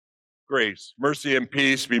Grace, mercy, and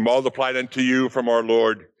peace be multiplied unto you from our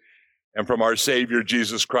Lord and from our Savior,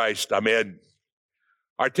 Jesus Christ. Amen.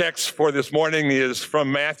 Our text for this morning is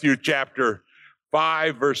from Matthew chapter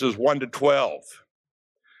 5, verses 1 to 12.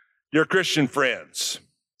 Dear Christian friends,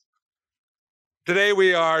 today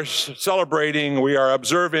we are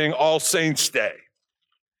observing All Saints' Day.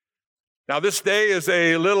 Now, this day is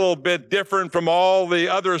a little bit different from all the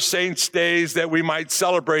other saints' days that we might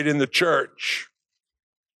celebrate in the church.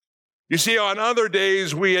 You see, on other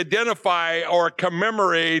days, we identify or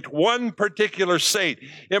commemorate one particular saint.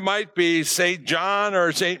 It might be St. John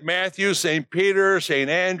or St. Matthew, St. Peter, St.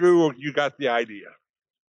 Andrew. You got the idea.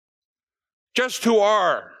 Just who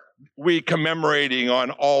are we commemorating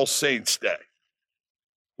on All Saints' Day?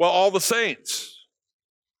 Well, all the saints.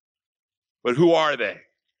 But who are they?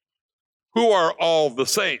 Who are all the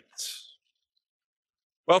saints?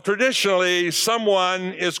 Well, traditionally,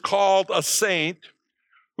 someone is called a saint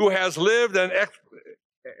who has lived an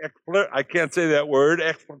I can't say that word,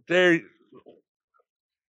 there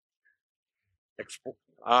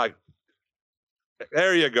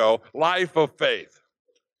you go, life of faith.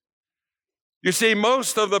 You see,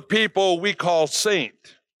 most of the people we call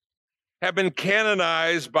saint have been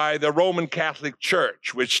canonized by the Roman Catholic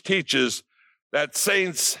Church, which teaches that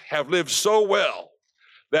saints have lived so well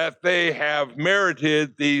that they have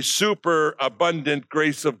merited the superabundant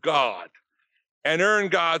grace of God and earn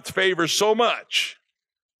God's favor so much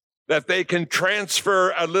that they can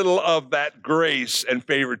transfer a little of that grace and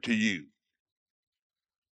favor to you.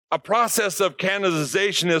 A process of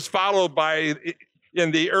canonization is followed by, in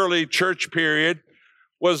the early church period,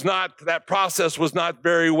 that process was not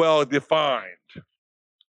very well defined.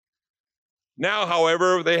 Now,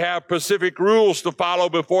 however, they have specific rules to follow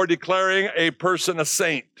before declaring a person a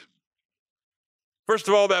saint. First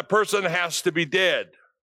of all, that person has to be dead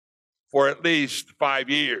for at least 5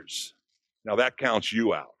 years. Now that counts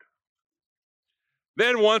you out.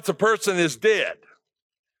 Then once a person is dead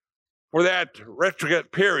for that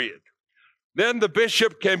retrograde period, then the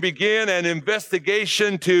bishop can begin an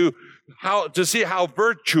investigation to see how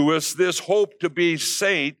virtuous this hope to be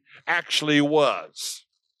saint actually was.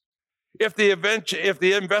 If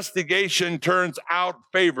the investigation turns out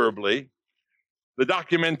favorably, the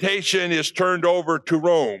documentation is turned over to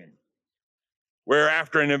Rome, where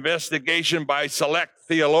after an investigation by select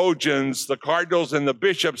theologians, the cardinals and the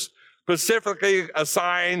bishops specifically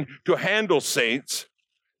assigned to handle saints,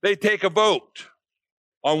 they take a vote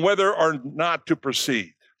on whether or not to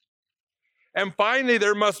proceed. And finally,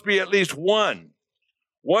 there must be at least one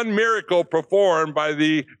miracle performed by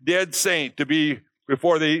the dead saint to be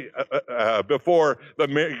before a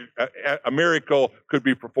miracle could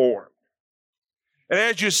be performed. And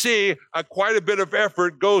as you see, quite a bit of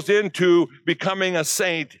effort goes into becoming a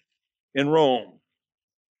saint in Rome.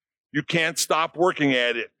 You can't stop working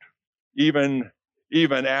at it, even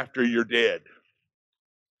after you're dead.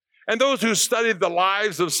 And those who studied the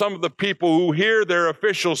lives of some of the people who hear their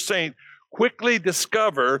official saint quickly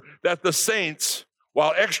discover that the saints,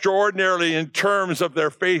 while extraordinarily in terms of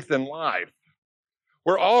their faith and life,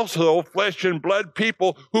 were also flesh and blood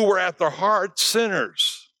people who were at their heart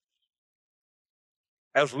sinners.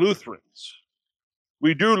 As Lutherans,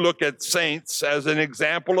 we do look at saints as an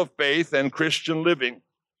example of faith and Christian living,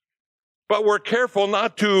 but we're careful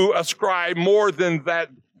not to ascribe more than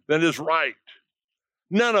is right.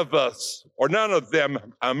 None of us or none of them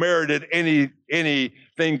merited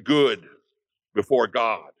anything good before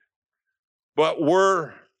God, but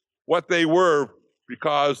were what they were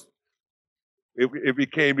because it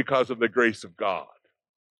became because of the grace of God.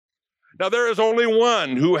 Now, there is only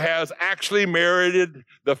one who has actually merited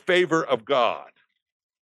the favor of God.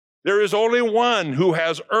 There is only one who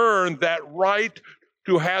has earned that right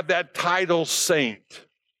to have that title saint,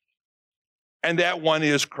 and that one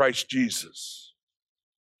is Christ Jesus.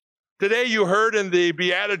 Today, you heard in the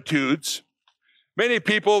Beatitudes, many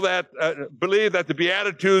people that believe that the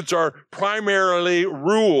Beatitudes are primarily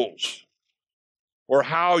rules for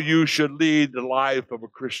how you should lead the life of a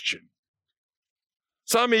Christian.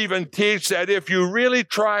 Some even teach that if you really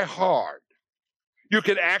try hard, you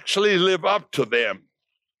can actually live up to them.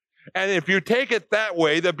 And if you take it that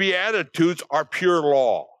way, the Beatitudes are pure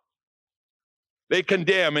law. They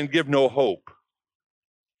condemn and give no hope.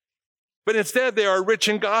 But instead, they are rich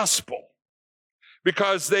in gospel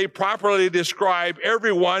because they properly describe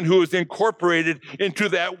everyone who is incorporated into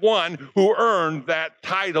that one who earned that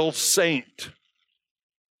title saint.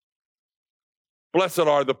 Blessed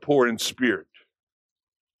are the poor in spirit.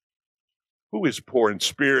 Who is poor in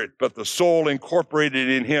spirit but the soul incorporated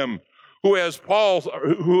in him, who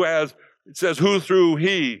through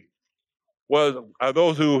he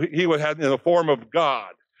those who he had in the form of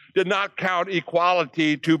God, did not count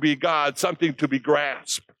equality to be God, something to be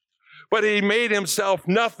grasped. But he made himself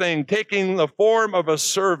nothing, taking the form of a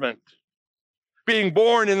servant, being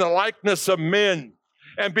born in the likeness of men,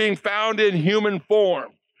 and being found in human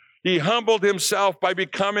form. He humbled himself by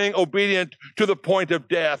becoming obedient to the point of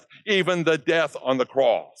death, even the death on the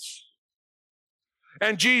cross.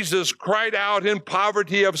 And Jesus cried out in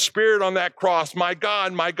poverty of spirit on that cross, my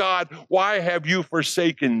God, why have you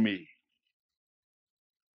forsaken me?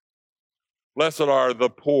 Blessed are the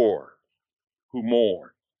poor who mourn.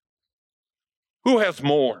 Who has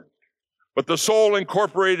mourned? But the soul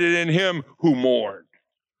incorporated in him who mourned,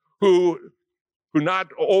 who not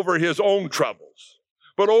over his own troubles,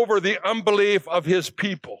 but over the unbelief of his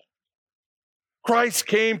people. Christ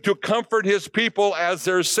came to comfort his people as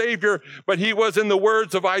their Savior, but he was, in the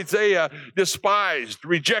words of Isaiah, despised,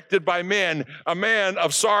 rejected by men, a man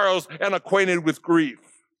of sorrows and acquainted with grief.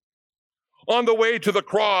 On the way to the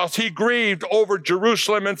cross, he grieved over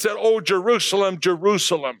Jerusalem and said, "Oh, Jerusalem,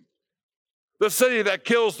 Jerusalem, the city that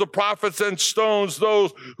kills the prophets and stones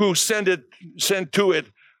those who send to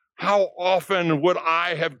it. How often would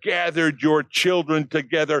I have gathered your children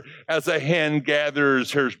together as a hen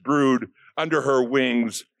gathers her brood under her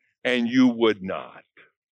wings, and you would not."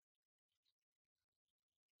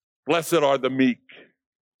 Blessed are the meek.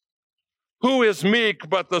 Who is meek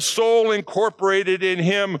but the soul incorporated in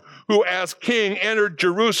him who as king entered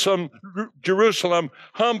Jerusalem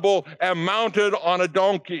humble and mounted on a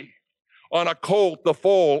donkey, on a colt, the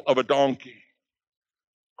foal of a donkey.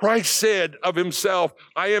 Christ said of himself,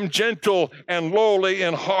 "I am gentle and lowly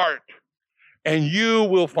in heart, and you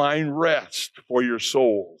will find rest for your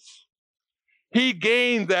souls." He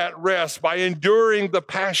gained that rest by enduring the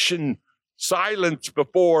passion, silence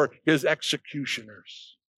before his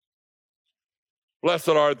executioners. Blessed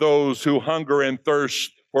are those who hunger and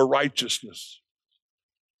thirst for righteousness.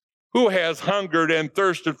 Who has hungered and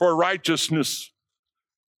thirsted for righteousness,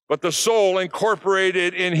 but the soul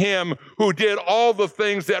incorporated in him who did all the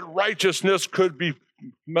things that righteousness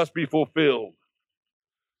must be fulfilled?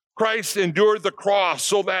 Christ endured the cross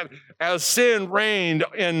so that as sin reigned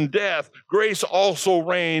in death, grace also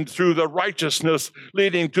reigned through the righteousness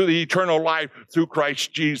leading to the eternal life through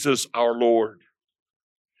Christ Jesus our Lord.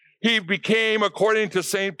 He became, according to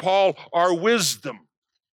St. Paul, our wisdom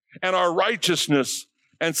and our righteousness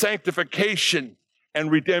and sanctification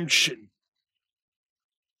and redemption.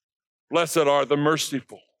 Blessed are the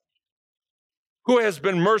merciful. Who has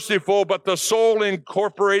been merciful, but the soul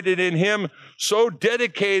incorporated in him, so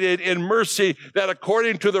dedicated in mercy that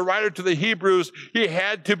according to the writer to the Hebrews, he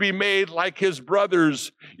had to be made like his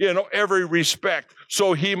brothers in every respect,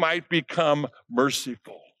 so he might become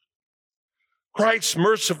merciful. Christ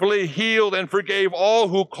mercifully healed and forgave all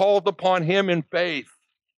who called upon him in faith.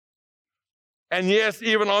 And yes,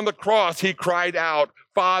 even on the cross, he cried out,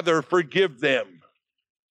 "Father, forgive them,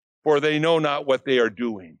 for they know not what they are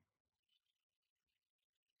doing."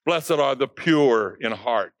 Blessed are the pure in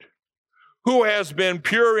heart. Who has been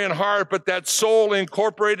pure in heart, but that soul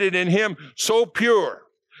incorporated in him so pure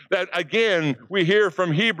that, again, we hear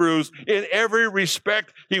from Hebrews, in every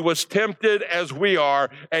respect he was tempted as we are,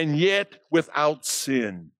 and yet without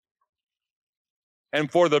sin.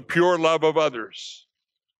 And for the pure love of others,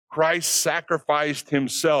 Christ sacrificed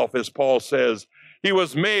himself, as Paul says. He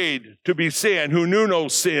was made to be sin, who knew no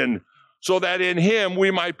sin, so that in him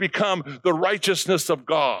we might become the righteousness of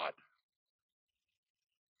God.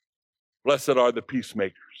 Blessed are the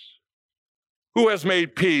peacemakers. Who has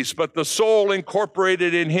made peace, but the soul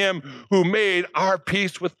incorporated in him who made our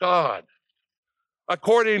peace with God?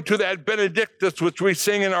 According to that Benedictus which we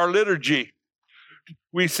sing in our liturgy,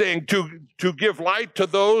 we sing to give light to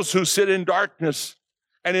those who sit in darkness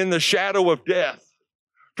and in the shadow of death,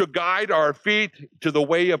 to guide our feet to the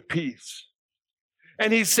way of peace.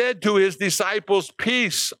 And he said to his disciples,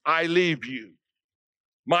 "Peace I leave you,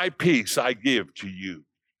 my peace I give to you."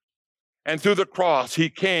 And through the cross, he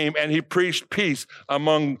came and he preached peace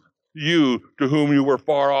among you to whom you were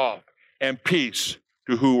far off, and peace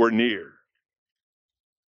to who were near.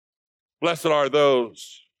 Blessed are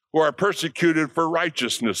those who are persecuted for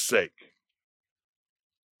righteousness' sake.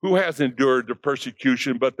 Who has endured the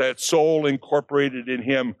persecution but that soul incorporated in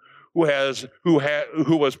him who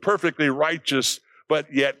was perfectly righteous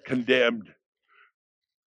but yet condemned?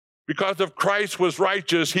 Because of Christ was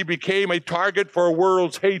righteous, he became a target for a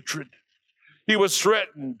world's hatred. He was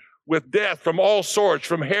threatened with death from all sorts,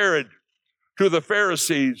 from Herod to the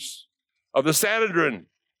Pharisees, of the Sanhedrin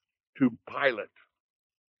to Pilate.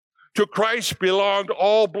 To Christ belonged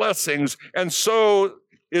all blessings, and so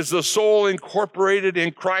is the soul incorporated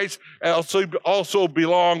in Christ, also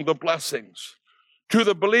belong the blessings. To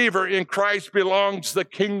the believer in Christ belongs the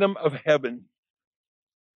kingdom of heaven,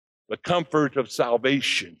 the comfort of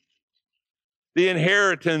salvation, the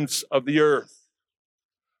inheritance of the earth,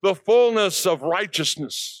 the fullness of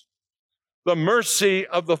righteousness, the mercy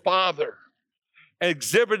of the Father,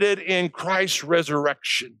 exhibited in Christ's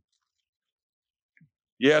resurrection.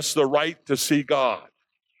 Yes, the right to see God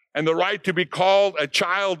and the right to be called a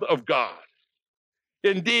child of God.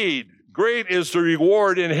 Indeed, great is the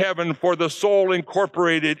reward in heaven for the soul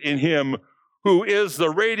incorporated in him, who is the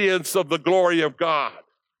radiance of the glory of God,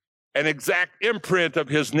 an exact imprint of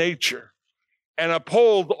his nature, and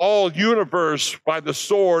uphold all universe by the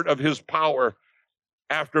sword of his power.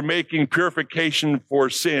 After making purification for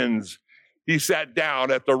sins, he sat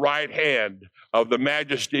down at the right hand of the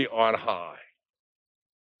Majesty on high.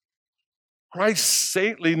 Christ's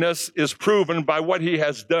saintliness is proven by what he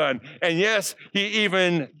has done. And yes, he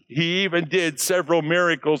even did several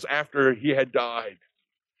miracles after he had died.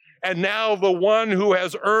 And now the one who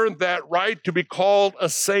has earned that right to be called a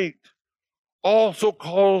saint also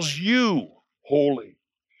calls you holy.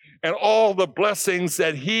 And all the blessings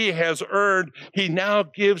that he has earned, he now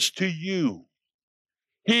gives to you.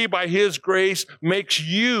 He, by his grace, makes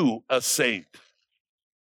you a saint.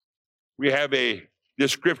 We have a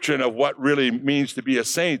description of what really means to be a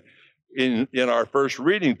saint in our first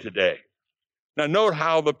reading today. Now, note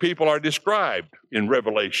how the people are described in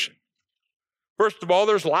Revelation. First of all,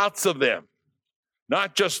 there's lots of them,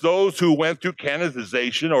 not just those who went through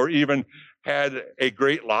canonization or even had a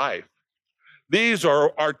great life. These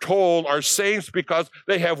are told are saints because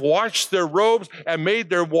they have washed their robes and made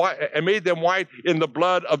them white in the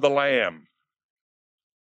blood of the Lamb.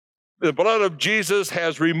 The blood of Jesus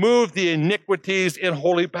has removed the iniquities in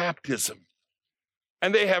holy baptism.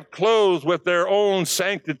 And they have clothed with their own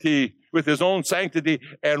sanctity, with his own sanctity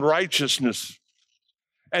and righteousness.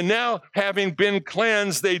 And now, having been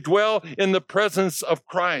cleansed, they dwell in the presence of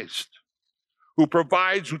Christ, who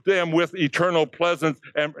provides them with eternal pleasance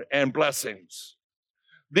and blessings.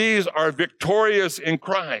 These are victorious in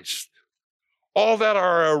Christ. All that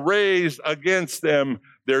are raised against them,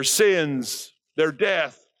 their sins, their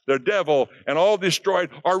death, their devil, and all destroyed,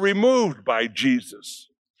 are removed by Jesus.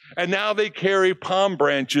 And now they carry palm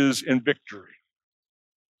branches in victory.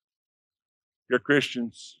 Dear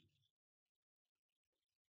Christians,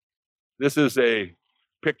 this is a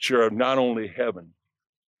picture of not only heaven,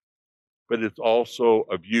 but it's also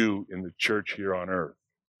of you in the church here on earth.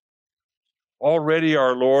 Already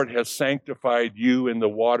our Lord has sanctified you in the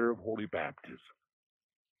water of holy baptism.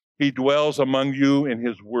 He dwells among you in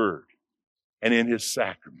his word and in his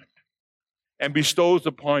sacrament, and bestows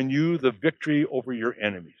upon you the victory over your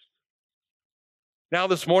enemies. Now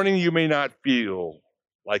this morning you may not feel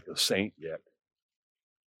like a saint yet,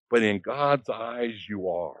 but in God's eyes you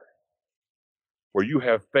are. For you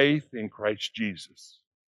have faith in Christ Jesus,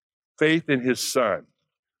 faith in his Son,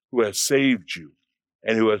 who has saved you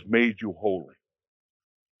and who has made you holy.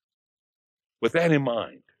 With that in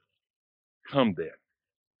mind, come then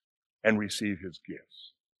and receive his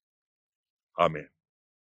gifts. Amen.